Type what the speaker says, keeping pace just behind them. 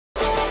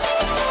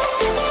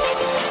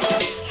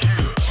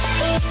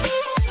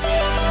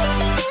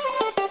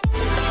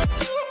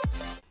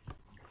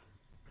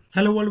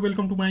Hello world,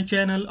 welcome to my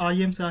channel. I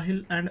am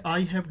Sahil and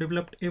I have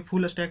developed a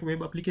full stack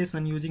web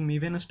application using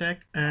MEVN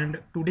stack, and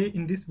today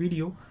in this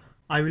video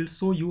I will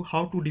show you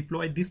how to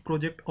deploy this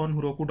project on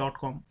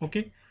Heroku.com.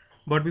 Okay,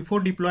 but before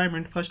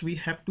deployment, first we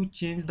have to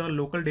change the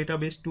local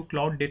database to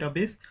cloud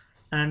database,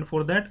 and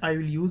for that I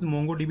will use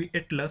MongoDB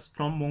Atlas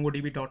from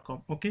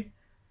mongodb.com. Okay,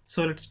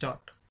 so let's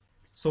start.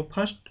 So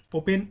first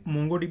open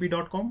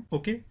mongodb.com.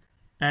 Okay,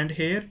 and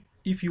here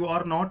if you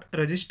are not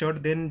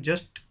registered, then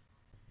just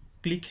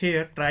click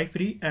here try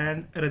free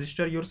and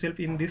register yourself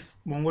in this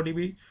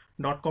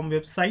mongodb.com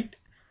website,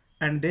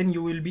 and then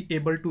you will be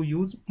able to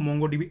use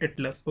MongoDB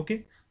Atlas.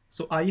 Okay,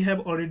 so I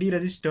have already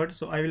registered,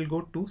 so I will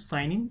go to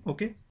sign in.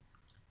 Okay,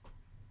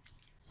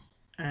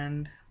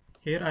 and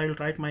here I will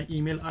write my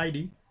email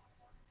ID,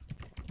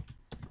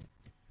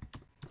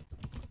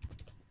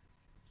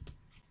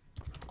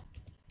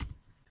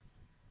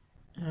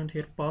 and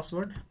here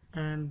password,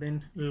 and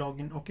then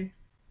login. Okay,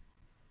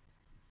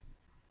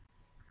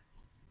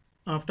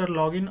 after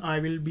login I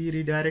will be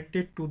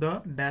redirected to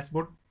the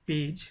dashboard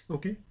page.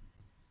 Okay,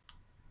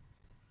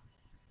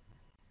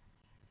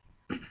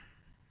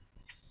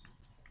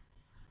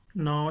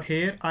 now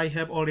here I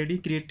have already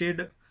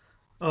created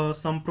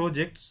some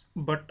projects,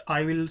 but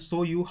I will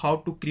show you how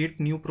to create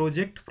new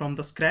project from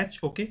the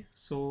scratch. Okay,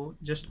 so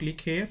just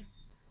click here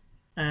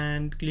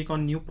and click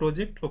on new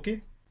project.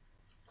 Okay,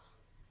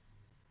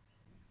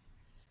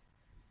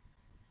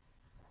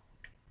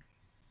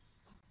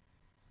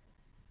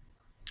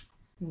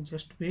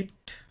 just wait.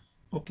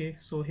 Okay,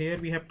 so here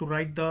we have to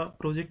write the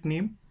project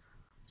name,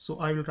 so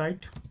I will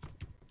write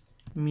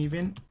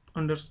MEVN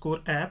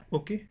underscore app.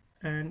 Okay,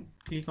 and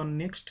click on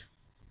next,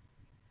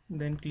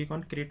 then click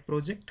on create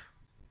project.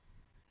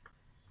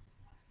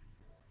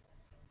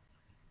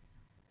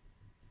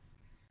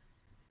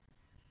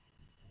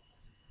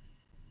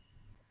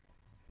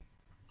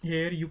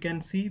 Here you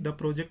can see the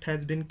project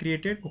has been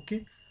created.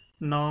 Okay,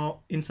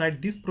 now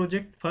inside this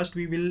project first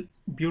we will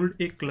build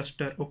a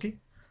cluster. Okay,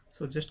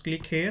 so just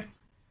click here.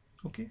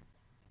 Okay,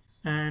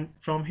 and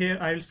from here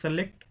I will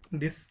select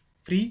this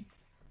free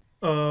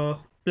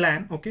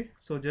plan. Okay,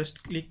 so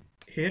just click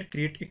here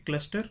create a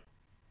cluster.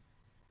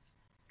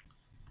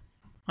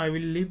 I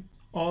will leave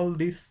all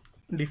this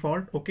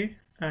default. Okay,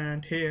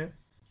 and here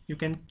you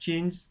can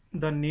change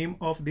the name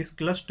of this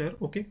cluster.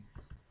 Okay,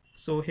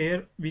 so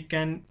here we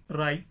can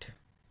write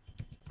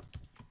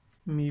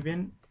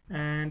MEVN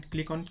and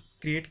click on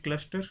create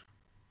cluster.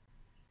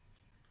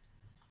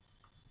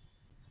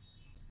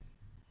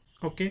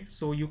 Okay,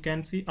 so you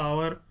can see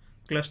our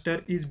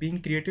cluster is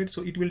being created,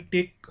 so it will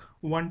take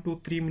 1 to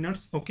 3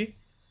 minutes. Okay,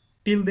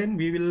 till then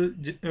we will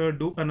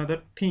do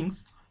another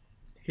things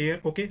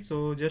here. Okay,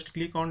 so just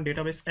click on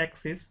database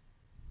access.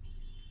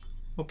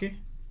 Okay,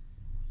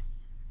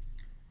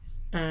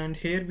 and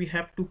here we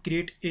have to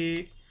create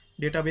a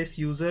database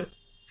user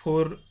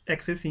for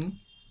accessing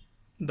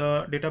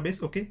the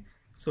database. Okay,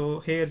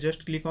 so here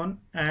just click on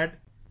add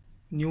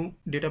new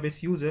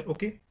database user.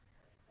 Okay,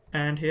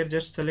 and here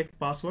just select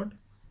password.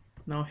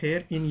 Now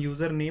here in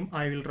username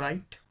I will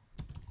write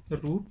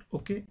root.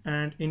 Okay,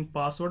 and in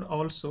password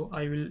also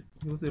I will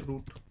use the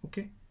root.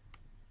 Okay,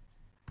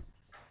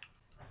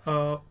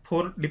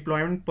 for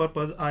deployment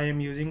purpose I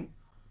am using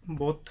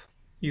both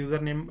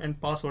username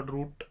and password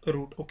root.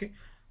 Okay,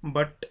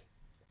 but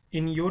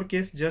in your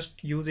case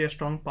just use a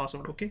strong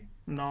password. Okay,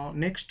 now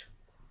next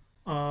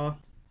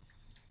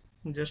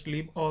just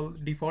leave all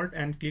default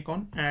and click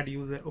on add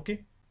user.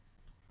 Okay,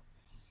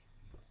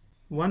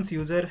 once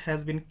user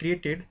has been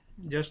created,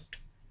 just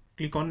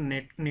click on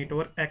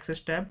network access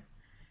tab,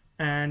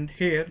 and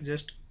here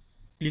just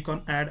click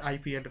on add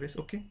IP address.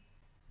 Okay,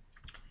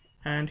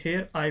 and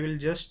here I will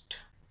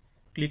just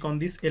click on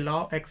this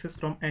allow access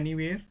from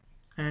anywhere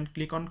and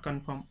click on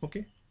confirm.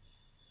 Okay,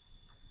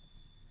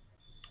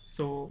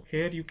 so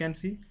here you can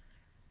see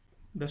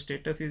the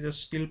status is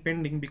still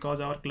pending because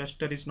our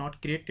cluster is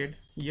not created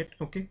yet.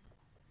 Okay,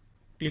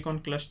 click on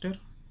cluster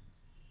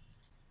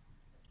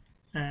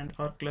and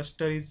our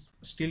cluster is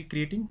still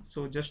creating,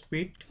 so just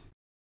wait.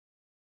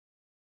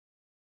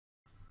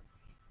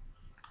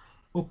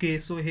 Okay,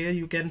 so here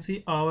you can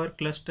see our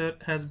cluster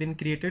has been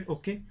created.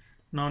 Okay,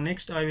 now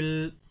next I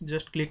will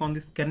just click on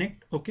this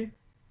connect. Okay,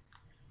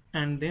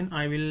 and then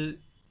I will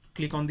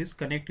click on this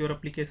connect your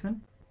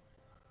application,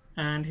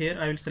 and here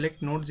I will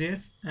select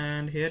Node.js,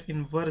 and here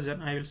in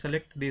version I will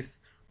select this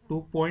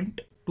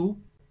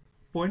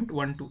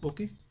 2.2.12.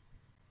 Okay,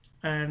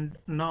 and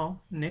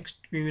now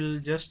next we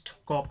will just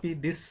copy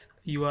this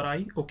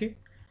URI. Okay,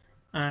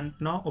 and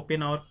now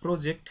open our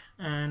project,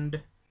 and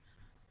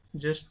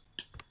just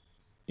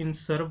in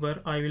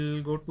server I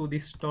will go to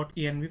this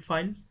 .env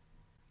file.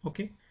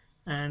 Okay,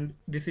 and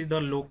this is the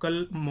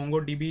local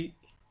MongoDB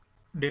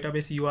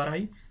database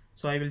URI,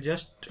 so I will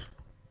just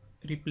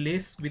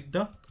replace with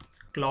the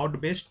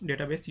cloud-based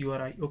database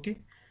URI. Okay,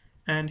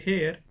 and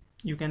here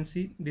you can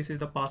see this is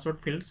the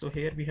password field, so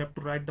here we have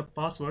to write the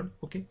password.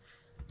 Okay,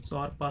 so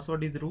our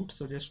password is root,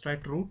 so just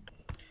write root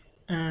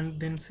and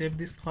then save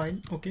this file.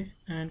 Okay,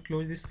 and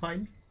close this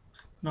file.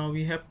 Now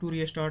we have to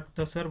restart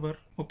the server.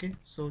 Okay,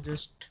 so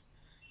just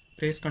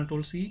press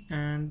Ctrl C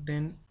and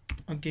then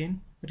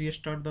again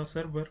restart the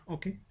server.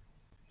 Okay,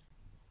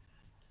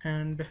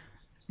 and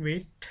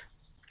wait.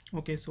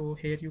 Okay, so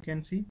here you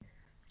can see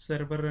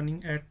server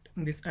running at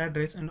this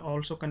address and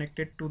also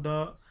connected to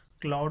the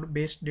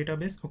cloud-based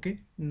database. Okay,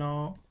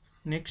 now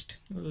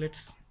next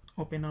let's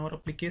open our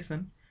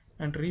application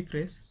and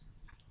refresh.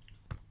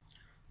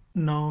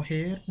 Now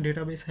here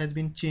database has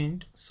been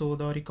changed, so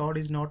the record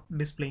is not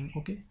displaying.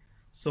 Okay,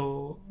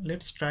 so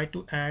let's try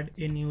to add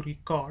a new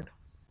record,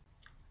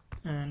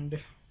 and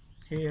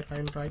here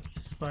I'll write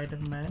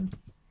Spider-Man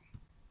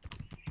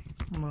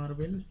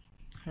Marvel,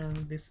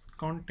 and this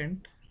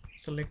content,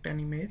 select an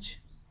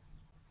image,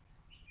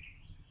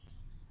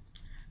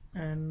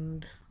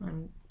 and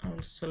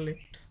I'll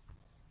select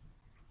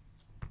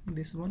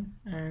this one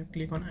and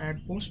click on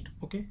add post.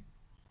 Okay,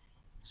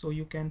 so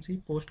you can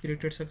see post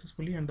created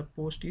successfully and the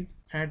post is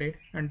added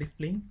and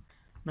displaying.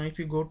 Now if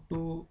you go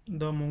to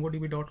the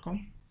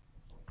mongodb.com,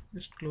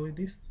 just close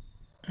this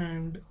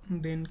and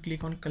then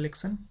click on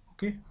collection.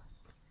 Okay,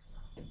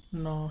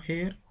 now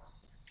here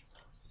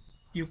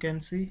you can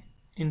see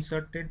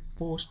inserted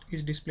post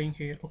is displaying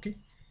here. Okay,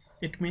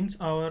 it means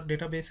our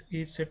database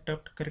is set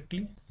up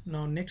correctly.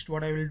 Now next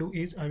what I will do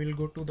is I will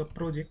go to the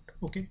project.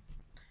 Okay,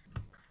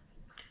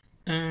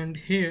 and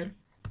here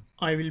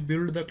I will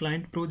build the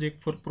client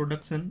project for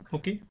production.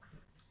 Okay,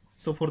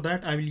 so for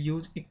that I will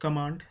use a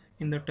command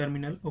in the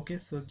terminal. Okay,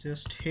 so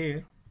just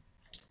here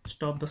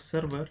stop the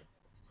server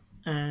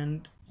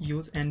and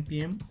use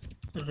npm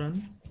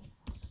run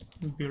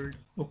build.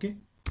 Okay,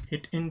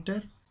 hit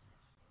enter.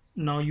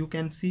 Now you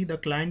can see the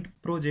client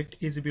project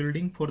is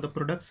building for the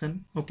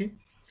production. Okay,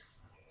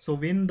 so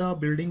when the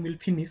building will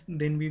finish,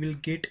 then we will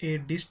get a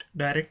dist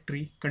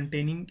directory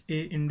containing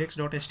a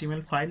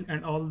index.html file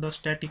and all the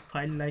static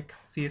file like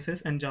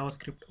css and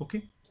javascript.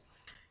 Okay,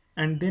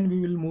 and then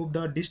we will move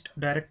the dist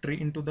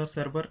directory into the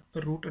server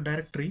root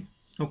directory.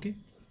 Okay,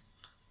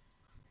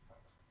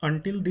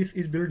 until this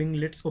is building,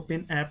 let's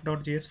open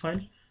app.js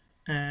file,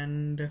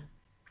 and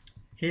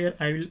here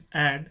I will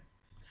add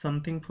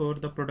something for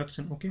the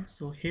production. Okay,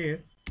 so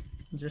here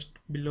just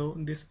below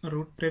this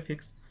root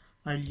prefix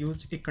I'll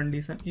use a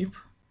condition if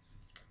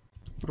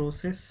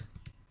process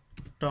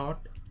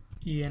dot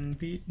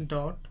env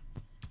dot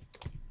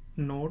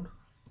node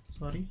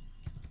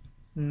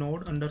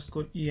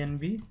underscore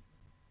env,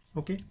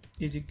 okay,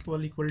 is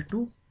equal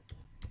to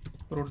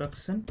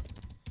production.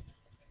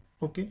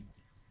 Okay,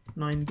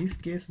 now in this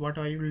case what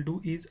I will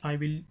do is I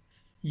will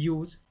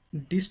use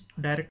dist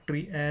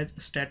directory as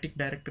static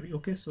directory.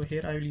 Okay, so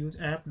here I will use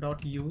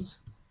app.use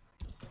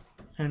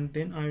and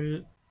then I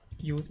will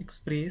use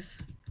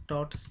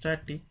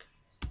express.static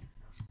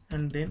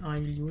and then I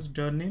will use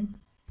dir name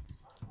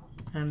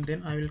and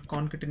then I will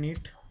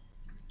concatenate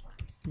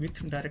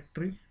with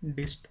directory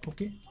dist.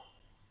 Okay,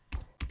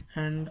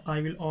 and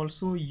I will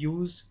also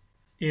use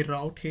a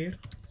route here,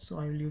 so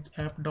I will use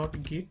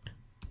app.get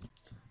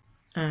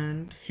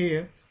and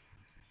here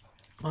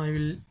I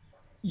will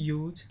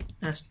use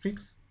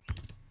asterisk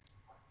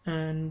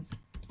and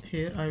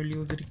here I will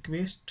use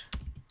request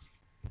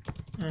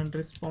and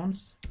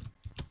response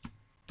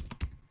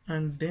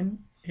and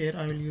then here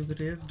I will use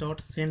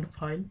res.send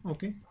file.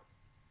 Okay,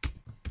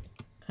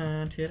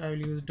 and here I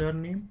will use dir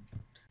name,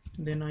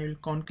 then I will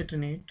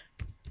concatenate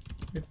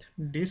with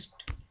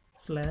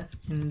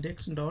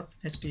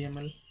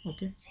dist/index.html.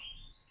 okay,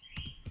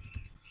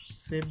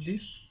 save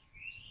this.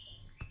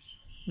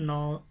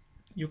 Now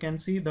you can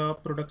see the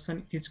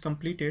production is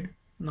completed.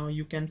 Now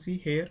you can see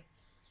here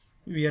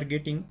we are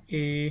getting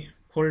a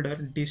folder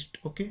dist,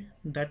 okay,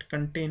 that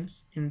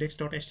contains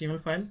index.html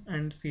file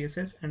and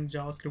css and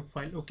javascript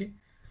file. Okay,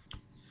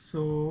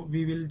 so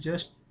we will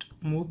just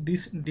move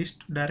this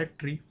dist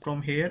directory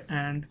from here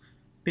and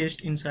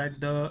paste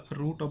inside the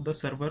root of the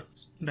server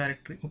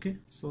directory. Okay,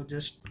 so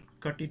just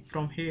cut it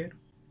from here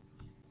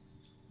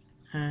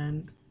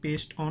and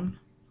paste on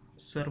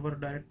server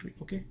directory.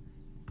 Okay,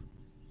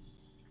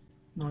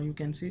 now you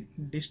can see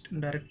dist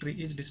directory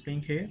is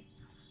displaying here.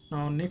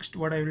 Now next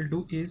what I will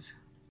do is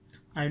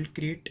I will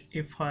create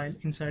a file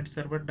inside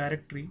server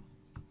directory,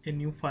 a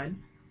new file,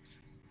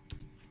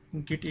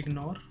 git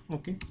ignore.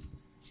 Okay,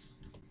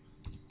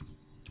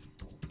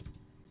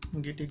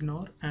 git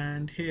ignore,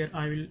 and here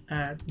I will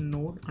add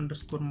node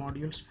underscore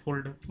modules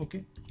folder.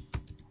 Okay,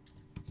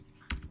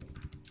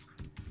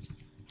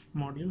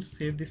 modules,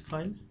 save this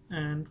file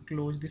and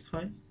close this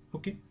file.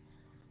 Okay,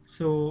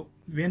 so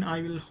when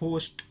I will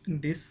host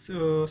this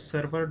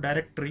server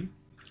directory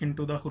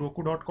into the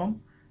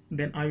Heroku.com,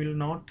 then I will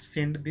not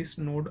send this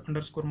node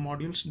underscore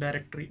modules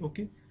directory.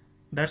 Okay,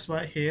 that's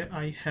why here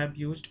I have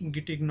used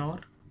git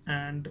ignore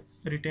and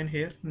written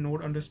here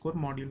node underscore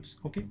modules.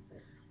 Okay,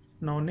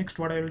 now next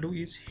what I will do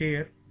is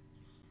here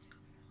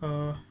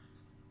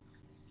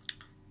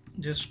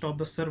just stop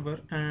the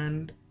server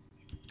and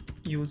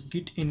use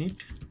git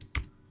init.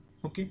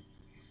 Okay,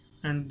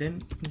 and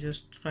then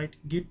just write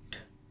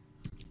git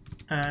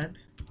add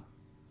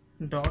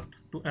dot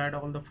to add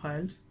all the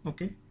files.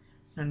 Okay,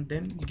 and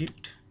then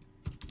git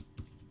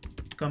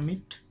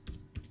commit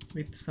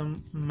with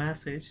some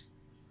message,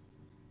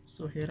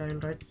 So here I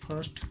will write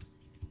first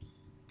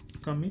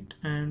commit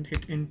and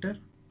hit enter.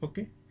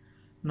 Okay,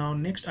 now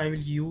next I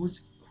will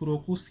use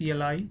Heroku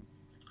CLI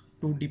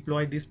to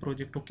deploy this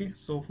project. Okay,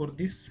 so for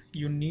this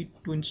you need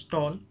to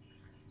install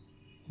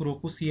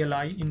Heroku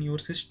CLI in your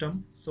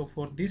system. So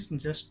for this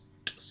just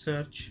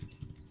search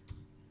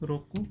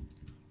Heroku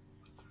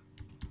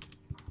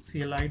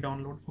CLI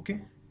download. Okay,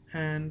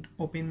 and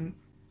open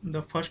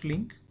the first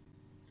link,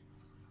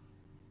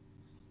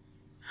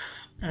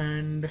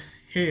 and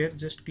here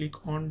just click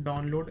on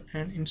download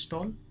and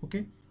install.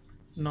 Okay,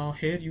 now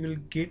here you will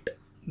get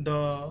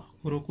the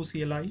Heroku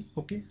CLI.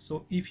 Okay,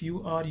 so if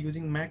you are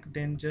using Mac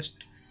then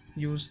just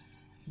use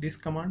this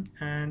command,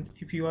 and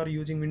if you are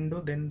using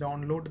Windows then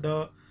download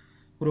the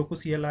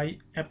Heroku CLI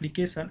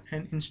application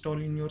and install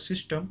in your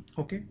system.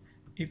 Okay,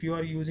 if you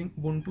are using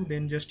Ubuntu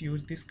then just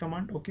use this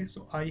command. Okay,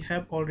 so I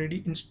have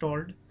already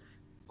installed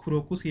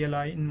Heroku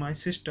CLI in my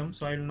system,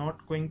 so I'm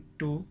not going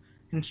to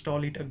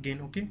install it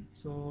again. Okay,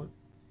 so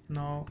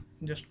now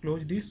just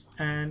close this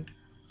and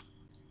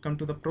come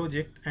to the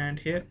project, and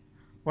here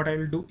what I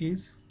will do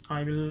is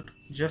I will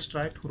just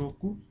write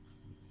Heroku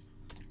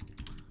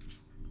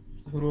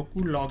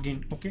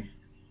login. Okay,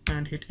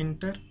 and hit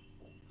enter.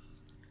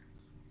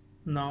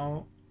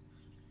 Now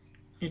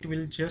it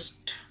will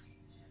just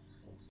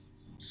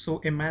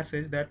show a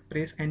message that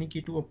press any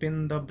key to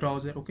open the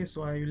browser. Okay,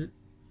 so I will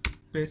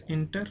press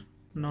enter.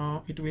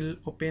 Now it will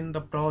open the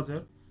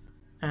browser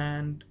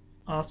and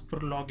ask for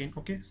login.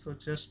 Okay, so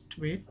just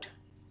wait.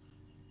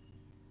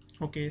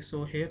 Okay,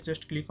 so here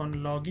just click on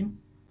login.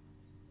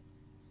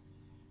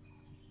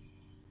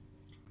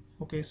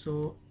 Okay,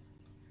 so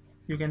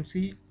you can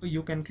see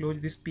you can close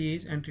this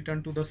page and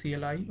return to the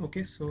CLI.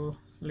 Okay, so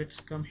let's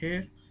come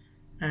here,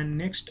 and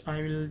next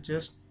I will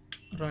just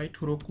write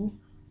Heroku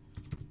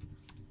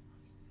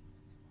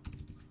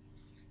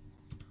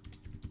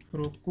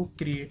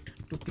create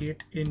to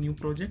create a new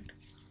project.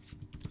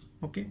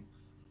 Okay,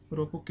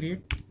 Heroku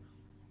create,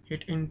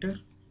 hit enter.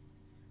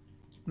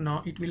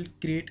 Now it will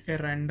create a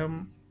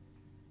random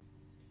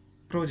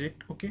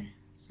project. Okay,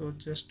 so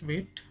just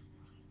wait.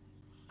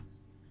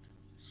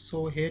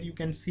 So here you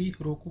can see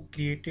Heroku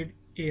created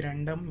a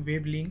random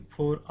web link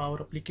for our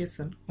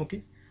application.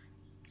 Okay,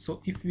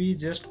 so if we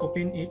just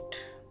open it,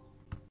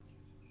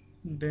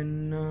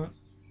 then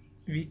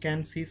we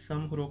can see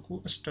some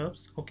Heroku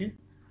stuffs. Okay,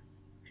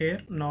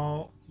 here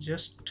now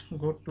just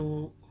go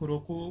to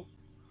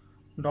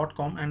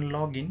Heroku.com and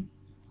log in.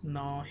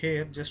 Now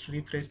here just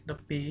refresh the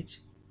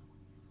page.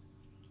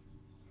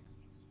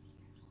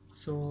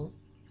 So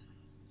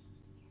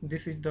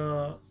this is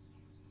the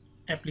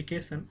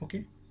application,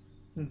 okay,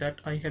 that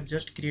I have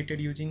just created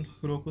using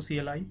Heroku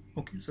CLI.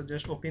 Okay, so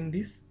just open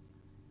this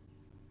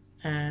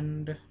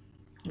and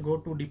go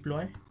to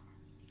deploy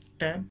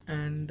tab,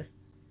 and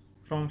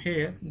from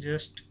here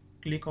just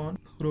click on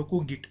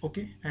Heroku Git.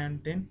 Okay,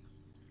 and then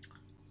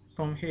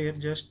from here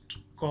just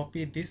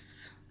copy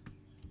this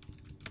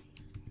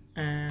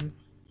and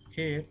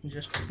here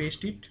just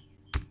paste it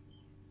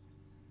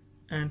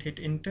and hit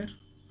enter.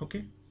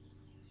 Okay,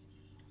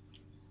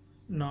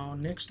 now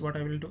next what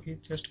I will do is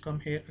just come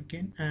here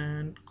again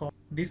and copy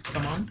this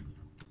command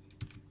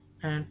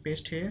and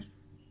paste here,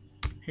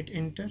 hit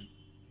enter.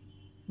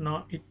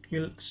 Now it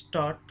will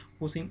start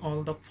pushing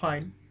all the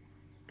file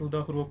to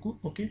the Heroku.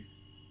 Okay,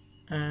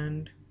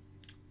 and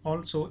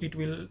also it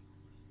will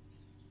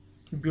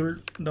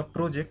build the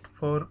project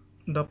for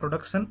the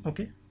production.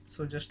 Okay,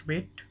 so just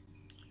wait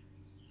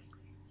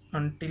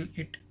until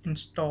it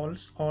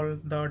installs all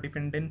the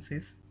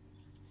dependencies.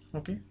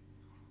 Okay,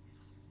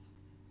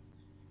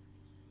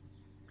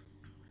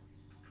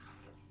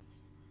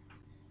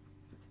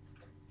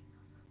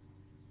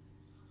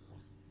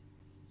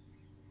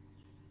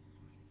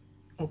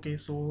 okay,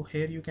 so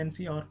here you can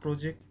see our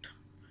project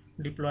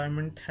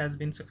deployment has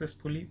been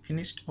successfully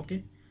finished.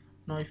 Okay,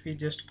 now if we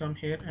just come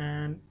here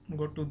and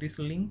go to this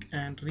link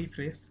and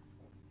refresh,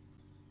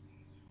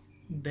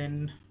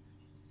 then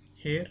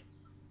here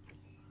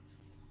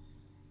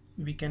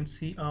we can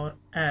see our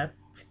app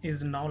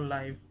is now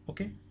live.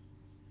 Okay,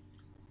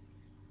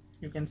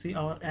 you can see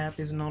our app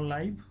is now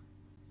live.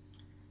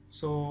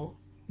 So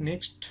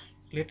next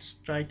let's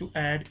try to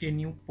add a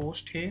new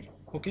post here.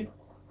 Okay,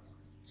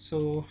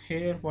 so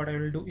here what I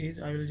will do is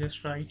I will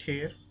just write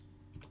here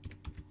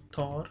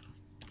Thor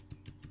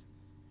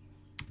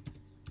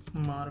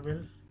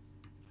Marvel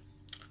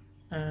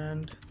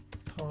and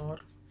Thor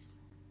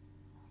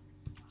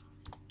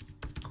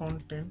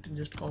content,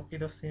 just copy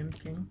the same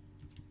thing,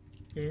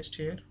 paste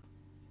here.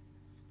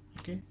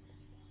 Okay,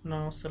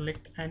 now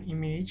select an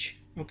image.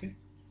 Okay,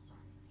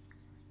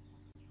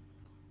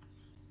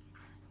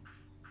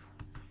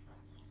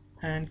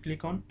 and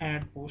click on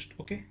add post.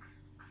 Okay,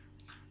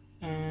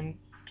 and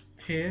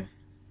here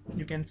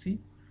you can see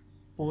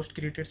post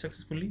created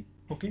successfully.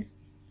 Okay,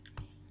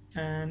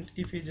 and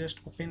if we just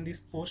open this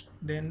post,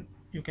 then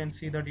you can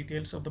see the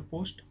details of the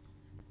post.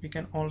 We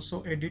can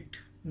also edit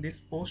this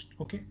post.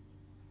 Okay,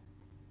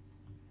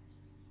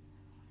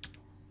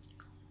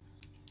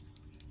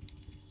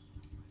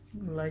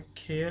 like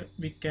here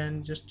we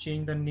can just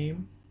change the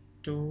name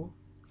to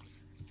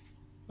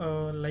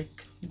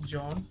like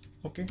John.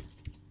 Okay,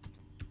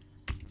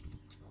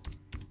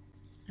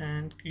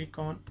 and click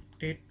on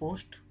update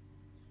post.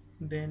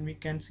 Then we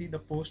can see the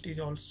post is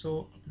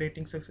also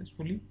updating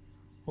successfully.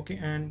 Okay,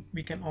 and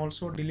we can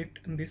also delete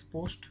this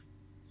post.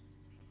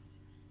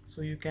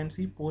 So you can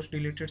see post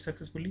deleted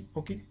successfully.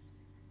 Okay,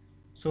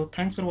 so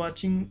thanks for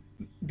watching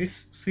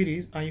this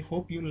series. I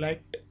hope you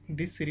liked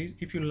this series.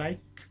 If you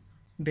like,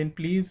 then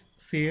please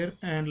share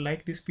and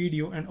like this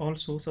video, and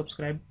also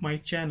subscribe my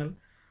channel.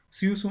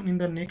 See you soon in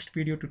the next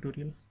video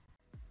tutorial.